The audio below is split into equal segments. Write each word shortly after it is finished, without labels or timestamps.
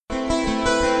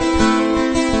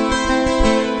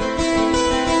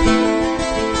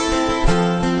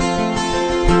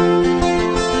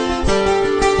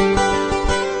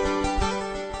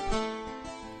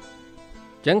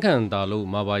ကျ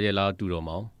န်းခံတာလို့မှာပါရဲ့လားတူတော်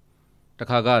မောင်တ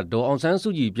ခါကဒေါ်အောင်ဆန်းစု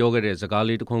ကြည်ပြောခဲ့တဲ့စကား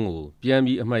လေးတစ်ခွန်းကိုပြန်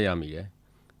ပြီးအမှတ်ရမိ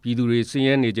တယ်ပြည်သူတွေဆင်း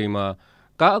ရဲနေချိန်မှာ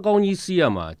ကားအကောင်းကြီးစီးရ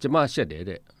မှာကျမရှက်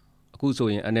တယ်တဲ့အခုဆို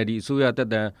ရင် NLD အစိုးရ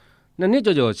တက်တန်း2နှစ်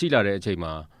ကျော်ရှိလာတဲ့အ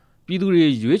ချိန်မှာပြည်သူ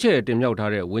တွေရွေးချယ်တင်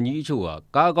မြှောက်ထားတဲ့ဝန်ကြီးအချို့ဟာ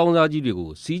ကားအကောင်းစားကြီးတွေ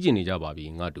ကိုစီးကျင်နေကြပါ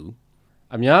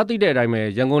ပြီငါတူအများသိတဲ့အတိုင်းပဲ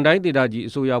ရန်ကုန်တိုင်းဒေသကြီး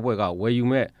အစိုးရအဖွဲ့က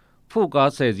ဝယ်ယူမဲ့ဖို့ကား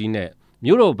10စီးနဲ့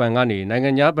မြို့တော်ဘဏ်ကနေနိုင်ငံ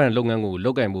ခြားဘဏ်လုပ်ငန်းကိုလု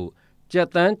ပ်ကင်မှုကျပ်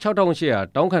သန်း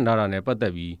6800တောင်းခံထားတာနဲ့ပတ်သ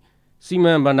က်ပြီးစီ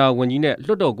မံဘဏ္ဍာဝန်ကြီး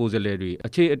နဲ့လွှတ်တော်ကိုယ်စားလှယ်တွေအ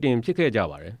ခြေအတင်ဖြစ်ခဲ့ကြ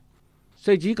ပါတယ်။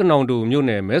စိတ်ကြီးကနောင်တူ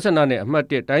မြို့နယ်မဲဆန္ဒနဲ့အမှတ်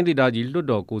1တိုင်းဒေသကြီးလွှတ်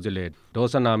တော်ကိုယ်စားလှယ်ဒေါ်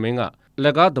စနာမင်းကအလ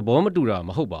က်ကားသဘောမတူတာ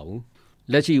မဟုတ်ပါဘူး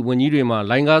။လက်ရှိဝန်ကြီးတွေ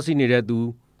မှာလိုင်းကားစီးနေတဲ့သူ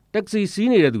တက္ကစီ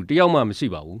စီးနေတဲ့သူတယောက်မှမရှိ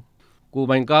ပါဘူး။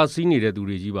ကိုယ်ပိုင်ကားစီးနေ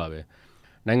တဲ့သူတွေကြီးပါပဲ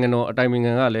။နိုင်ငံတော်အတိုင်ပင်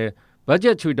ခံကလည်းဘတ်ဂျ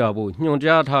က်ချွေတာဖို့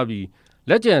ညွှန်ကြားထားပြီး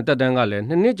လက်ကျန်တက်တန်းကလည်း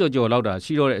2နှစ်ကျော်လောက်တာ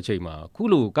ရှိတော့တဲ့အချိန်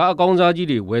မှာခုလိုကားအကောင်း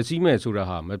စားကြီးတွေဝယ်စည်းမဲ့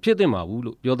ဆိုတာဟာမဖြစ်သင့်ပါ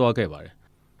ဘူးလို့ပြောသွားခဲ့ပါတယ်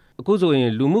။အခုဆို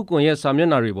ရင်လူမှုကွန်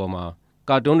ရက်စာမျက်နှာတွေပေါ်မှာ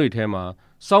ကာတွန်းတွေထဲ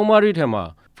မှာစောင်းမတွေထဲမှာ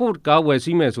Ford ကားဝယ်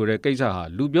စည်းမဲ့ဆိုတဲ့ကိစ္စဟာ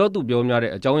လူပြောသူပြောများ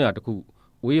တဲ့အကြောင်းအရာ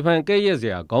တစ်ခုဝေဖန်ကဲ့ရဲ့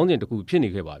စရာခေါင်းစဉ်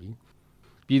တစ်ခုဖြစ်နေခဲ့ပါပြီ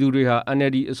။ပြည်သူတွေဟာ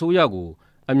NLD အစိုးရ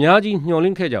ကိုအများကြီးညှော်လ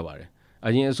င့်ခဲ့ကြပါတယ်။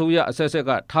အရင်အစိုးရအဆက်ဆက်က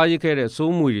ထားရစ်ခဲ့တဲ့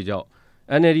စိုးမွေတွေကြောင့်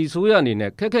NLD အစိုးရအနေနဲ့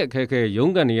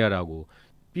ခက်ခဲရုန်းကန်နေရတာ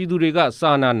ကိုပြည်သူတွေ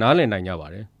ကစာနားလည်နိုင်ကြပါ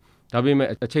တယ်။ဒါပေ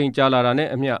မဲ့အချိန်ကြာလာတာ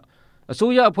နဲ့အမျှအ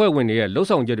စိုးရအဖွဲ့ဝင်တွေရဲ့လှုပ်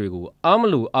ဆောင်ချက်တွေကိုအား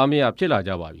မလို့အားမရဖြစ်လာကြ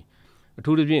ပါပြီ။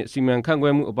အထူးသဖြင့်စီမံခန့်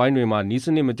ခွဲမှုအပိုင်းတွေမှာနီး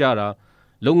စနစ်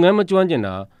မကျတာလုပ်ငန်းမကျွမ်းကျင်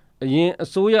တာအရင်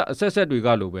အစိုးရအဆက်ဆက်တွေ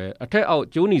ကလိုပဲအထက်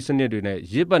အောက်ကျိုးနီစနစ်တွေနဲ့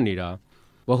ရစ်ပတ်နေတာ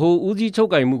ဗဟိုဦးစီးချုပ်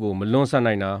ကိုင်မှုကိုမလွန်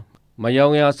ဆန်နိုင်တာမယော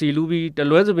င်ရာစီလူပြီး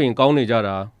တလွဲစပင်ကောင်းနေကြတာ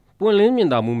ပွင့်လ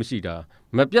င်းမြင်သာမှုမရှိတာ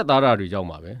မပြတ်သားတာတွေကြောင့်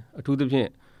ပါပဲ။အထူး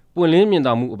သဖြင့်ပွင့်လ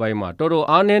င်းမြင်သာမှုအပိုင်းမှာတော်တော်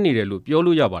အားနည်းနေတယ်လို့ပြော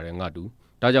လို့ရပါတယ်ငါတူ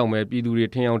ဒါကြောင့်ပဲပြည်သူတွေ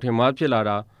ထင်အောင်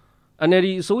ထင်မှားဖြစ်လာတာ NLD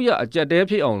အစိုးရ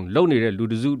အကြက်တဲဖြစ်အောင်လုပ်နေ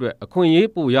တဲ့လူတစုအတွက်အခွင့်အ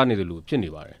ရေးပိုရနေတယ်လို့ဖြစ်နေ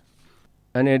ပါတယ်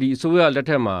NLD အစိုးရ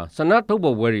လက်ထက်မှာဆန္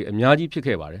ဒထုတ်ဖော်ပွဲတွေအများကြီးဖြစ်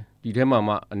ခဲ့ပါတယ်ဒီထဲ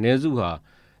မှာမှအ ਨੇ စုဟာ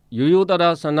ရိုးရိုး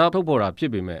သားသားဆန္ဒထုတ်ဖော်တာဖြ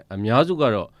စ်ပေမဲ့အများစု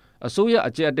ကတော့အစိုး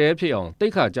ရအကြက်တဲဖြစ်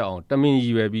အောင်တိတ်ခါကြအောင်တမင်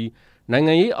ရည်ရွယ်ပြီးနိုင်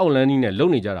ငံရေးအောက်လန်းနည်း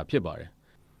နဲ့လုပ်နေကြတာဖြစ်ပါတယ်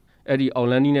အဲ့ဒီအောက်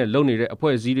လန်းနည်းနဲ့လုပ်နေတဲ့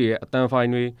အဖွဲ့အစည်းတွေရဲ့အတန်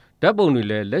ဖိုင်တွေဓာတ်ပုံတွေ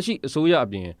လည်းလက်ရှိအစိုးရ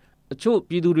အပြင်အ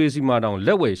ချို့ပြည်သူတွေစီမှာတောင်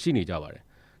လက်ဝယ်ရှိနေကြပါတယ်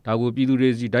ဒါကိုပြည်သူတွေ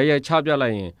စီဓာတ်ရိုက်ချပြလို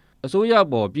က်ရင်အစိုး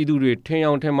ရပေါ်ပြည်သူတွေ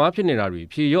ထင်အောင်ထင်မှားဖြစ်နေတာတွေ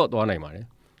ဖြေလျော့သွားနိုင်ပါတယ်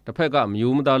တစ်ဖက်ကမ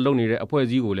ယိုးမသားလုပ်နေတဲ့အဖွဲ့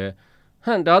အစည်းကိုလည်း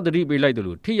ဟန့်တားသတိပေးလိုက်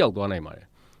တယ်လို့ထိရောက်သွားနိုင်ပါတယ်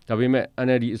ဒါပေမဲ့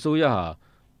NLD အစိုးရဟာ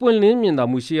ပွင့်လ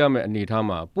င်းမြင်သာမှုရှိရမယ့်အနေအ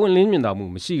ထားမှာပွင့်လင်းမြင်သာမှု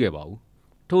မရှိခဲ့ပါဘူး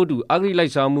ထို့တူအဂရိ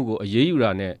လိုက်စားမှုကိုအရေးယူ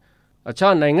တာနဲ့အ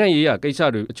ခြားနိုင်ငံရေးရာကိစ္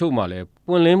စတွေအချို့မှလည်းပွ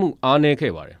င့်လင်းမှုအားန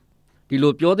ည်းခဲ့ပါ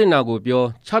တယ်ဒီလိုပြောတင်တာကိုပြော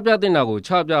ချပြတင်တာကိုချ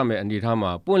ပြမယ်အနေထားမှာ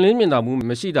ပွင့်လင်းမြင်သာမှု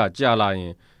မရှိတာကြာလာရ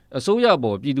င်အစိုးရ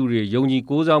ပေါ်ပြည်သူတွေယုံကြည်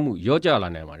ကိုးစားမှု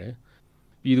လျော့ကျလာနိုင်ပါ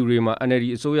တယ်ပြည်သူတွေမှာ NLD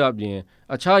အစိုးရ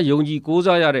အပြင်အခြား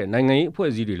ယုံကြည်ကိုးစားရတဲ့နိုင်ငံရေး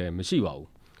အဖွဲ့အစည်းတွေလည်းမရှိပါဘူး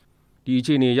ဒီအခြေ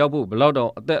အနေရောက်ဖို့ဘလောက်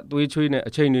တောင်အသက်သွေးချွေး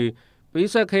နဲ့အချိန်တွေ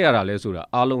ပေးဆက်ခဲ့ရတာလဲ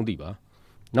ဆိုတာအားလုံးသိပါ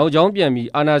နောက်ကြောင်းပြန်ပြီး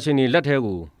အာဏာရှင်တွေလက်ထဲ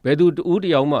ကိုဘယ်သူတဦးတ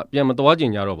ယောက်မှပြန်မသွားကျ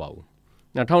င်ကြတော့ပါဘူး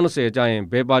2020ကျ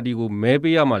ရင်ဘယ်ပါတီ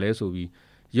ကိုမဲပေးရမှာလဲ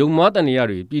ဆိုပြီးယုံမားတန်ရာ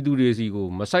တွေပြည်သူတွေစီ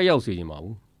ကိုမဆိုက်ရောက်စေချင်ပါ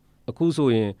ဘူးအခု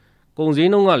ဆိုရင်ကုန်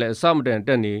စည်နှုန်းကလည်းအစမတန်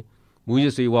တက်နေမူရ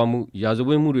စေဝါမှုရာဇ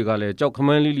ဝတ်မှုတွေကလည်းကြောက်ခမ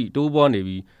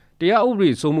န်းလိလိတိုးပွားနေပြီးတရားဥ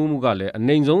ပဒေစိုးမိုးမှုကလည်းအ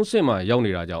နိုင်ဆုံးအဆင့်မှာရောက်နေ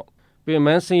တာကြောင့်ပင်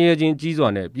မဆင်းရဲခြင်းကြီး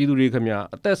စွာနဲ့ပြည်သူတွေခ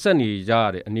မအသက်ဆက်နေကြ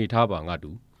ရတဲ့အနေထားပါငါတူ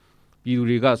ပြည်သူ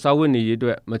တွေကစားဝတ်နေရေးအတွ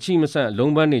က်မချိမဆ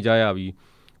န့်လုံးပန်းနေကြရပြီး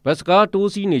ဘတ်စ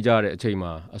ကားတိုးစီးနေကြတဲ့အ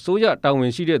ချိန်မှာအစိုးရတာ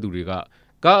ဝန်ရှိတဲ့သူတွေ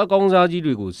ကကားအကောင်းစားကြီး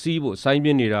တွေကိုစီးဖို့စို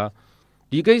င်းပြင်းနေတာ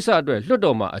ဒီကိစ္စအတွက်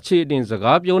လွှတ်တော်မှာအခြေအတင်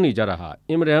စကားပြောနေကြတာဟာ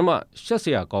အင်မ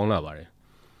တန်မှရှက်စရာကောင်းလာပါ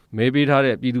တယ်မဲပေး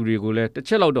ထားတဲ့ပြည်သူတွေကိုလည်း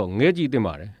တစ်ချက်လောက်တော့ငဲကြည့်သ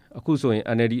င့်ပါတယ်အခုဆိုရင်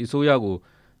NLD အစိုးရ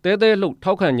ကိုတဲလှုပ်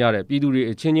ထောက်ခံကြတဲ့ပြည်သူ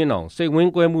တွေအချင်းချင်းတောင်စိတ်ဝ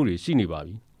င်းကွဲမှုတွေ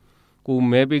ရှိနေပါပြီ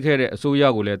ကိုမဲပေးခဲ့တဲ့အစိုးရ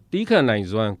ကိုလည်းတီးခံ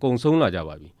နိုင်စွမ်း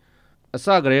ကုံဆုံးလာကြပါပြီအစ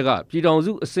ကတည်းကပြည်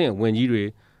ထောင်စုအဆင့်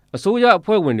ဝင်ကြီးတွေအစိုးရ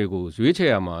အဖွဲ့ဝင်တွေကိုရွေးချယ်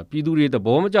ရမှာပြည်သူတွေသ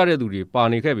ဘောမကျတဲ့သူတွေပါ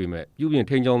နေခဲ့ပေမဲ့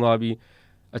ပြုပြင်ထိန်းချော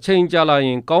င်းသွားပြီးအချိန်ကြာလာ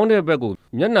ရင်ကောင်းတဲ့ဘက်ကို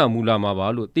မျက်နှာမူလာမှာပါ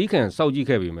လို့တီးခံစောက်ကြ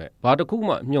ည့်ခဲ့ပေမဲ့ဘာတစ်ခုမှ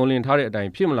မျှော်လင့်ထားတဲ့အတို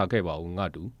င်းဖြစ်မလာခဲ့ပါဘူးငါ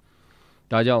တူ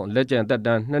ဒါကြောင့်လက်ကျန်တက်တ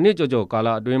န်း2နှစ်ကျော်ကာလ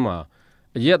အတွင်း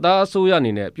မှာအရက်သားအစိုးရ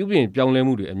အနေနဲ့ပြုပြင်ပြောင်းလဲ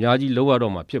မှုတွေအများကြီးလုပ်ရ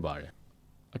တော့မှာဖြစ်ပါတယ်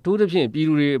အထူးသဖြင့်ပြည်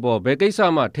သူတွေအပေါ်ဘယ်ကိစ္စ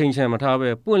မှထိန်ချန်မထား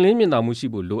ဘဲပွင့်လင်းမြင်သာမှု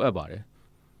ရှိဖို့လိုအပ်ပါတယ်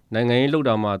နိုင်ငံရေး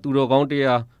လှုပ်တာမှာသူတော်ကောင်း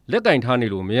တရားလက်ကင်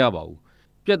ထားနေလို့မရပါဘူး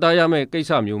ပြတ်သားရမယ့်ကိစ္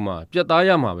စမျိုးမှာပြတ်သား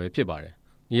ရမှာပဲဖြစ်ပါ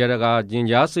တယ်နေရာတကာဂျင်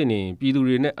ကြား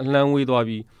စစ်နေပြည်သူတွေနဲ့အလှမ်းဝေးသွား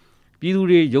ပြီးပြည်သူ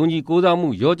တွေယုံကြည်ကိုးစားမှု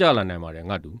ရော့ကျလာနိုင်ပါတယ်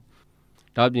ငါတူ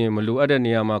ဒါပြင်မလိုအပ်တဲ့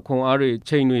နေရာမှာခွန်အား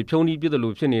တွေချိန်တွေဖြုံးတီးပြစ်တယ်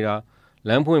လို့ဖြစ်နေတာ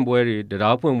လမ်းဖွင့်ပွဲတွေတ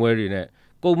ရားဖွင့်ပွဲတွေ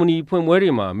နဲ့ကုမ္ပဏီဖွင့်ပွဲ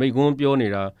တွေမှာမိန့်ခွန်းပြောနေ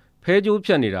တာဖဲ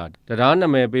ကြိုးဖြတ်နေတာတ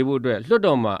ရားနာမည်ပေးဖို့အတွက်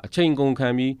လွှတ်တော်မှာအချိန်ကုန်ခံ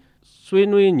ပြီး ဆွေး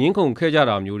နွေးငြင်းခုန်ခဲ့ကြ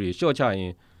တာမျိုးတွေလျှော့ချရ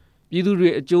င်ပြည်သူတွေ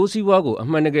အကျိုးစီးပွားကိုအ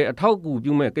မှန်တကယ်အထောက်အကူ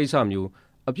ပြုမဲ့ကိစ္စမျိုး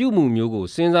အပြုမှုမျိုးကို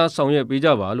စဉ်းစားဆောင်ရွက်ပေးကြ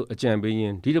ပါလို့အကြံပေးရ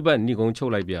င်းဒီတစ်ပတ်ဏိကုံးချု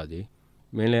ပ်လိုက်ပါရစေ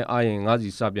မင်းလဲအားရင်ငါးစီ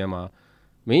စာပြန်မှာ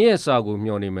မင်းရဲ့စာကို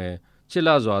မျှော်နေမယ်ချစ်လ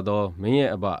စွာသောမင်းရဲ့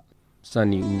အဘစန္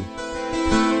နီ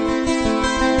ဦး